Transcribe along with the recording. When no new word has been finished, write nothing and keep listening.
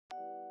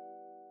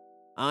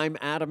I'm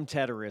Adam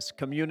Teteris,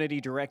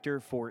 Community Director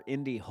for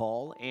Indy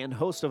Hall and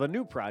host of a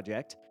new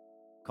project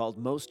called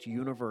Most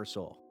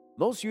Universal.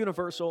 Most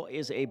Universal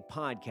is a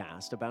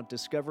podcast about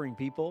discovering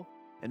people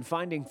and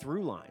finding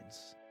through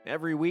lines.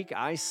 Every week,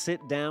 I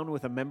sit down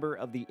with a member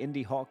of the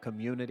Indy Hall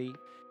community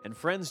and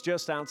friends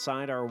just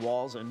outside our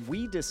walls, and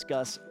we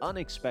discuss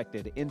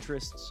unexpected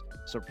interests,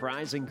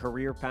 surprising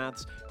career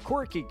paths,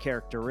 quirky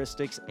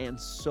characteristics, and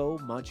so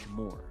much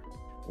more.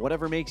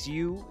 Whatever makes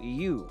you,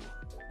 you.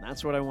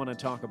 That's what I want to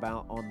talk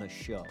about on the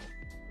show.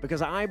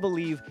 Because I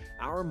believe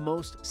our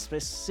most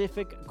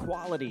specific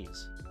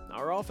qualities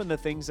are often the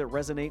things that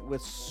resonate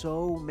with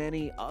so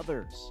many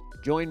others.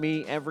 Join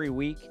me every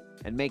week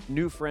and make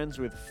new friends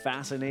with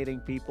fascinating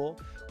people,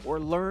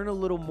 or learn a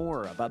little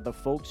more about the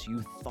folks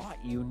you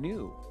thought you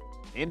knew.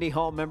 Indy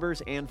Hall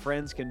members and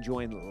friends can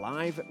join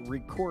live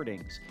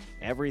recordings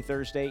every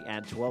Thursday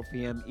at 12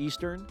 p.m.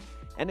 Eastern,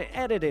 and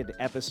edited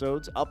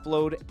episodes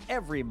upload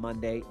every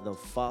Monday the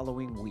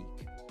following week.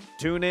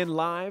 Tune in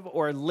live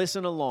or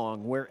listen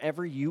along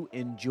wherever you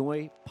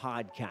enjoy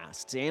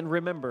podcasts. And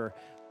remember,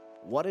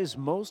 what is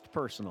most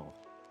personal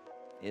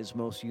is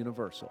most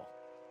universal.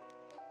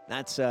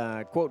 That's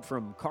a quote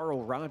from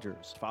Carl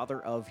Rogers, father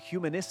of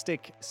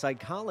humanistic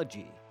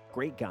psychology.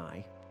 Great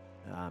guy.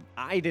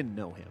 I didn't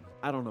know him.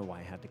 I don't know why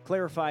I had to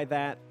clarify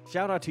that.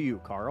 Shout out to you,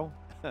 Carl.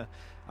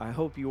 I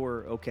hope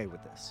you're okay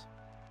with this.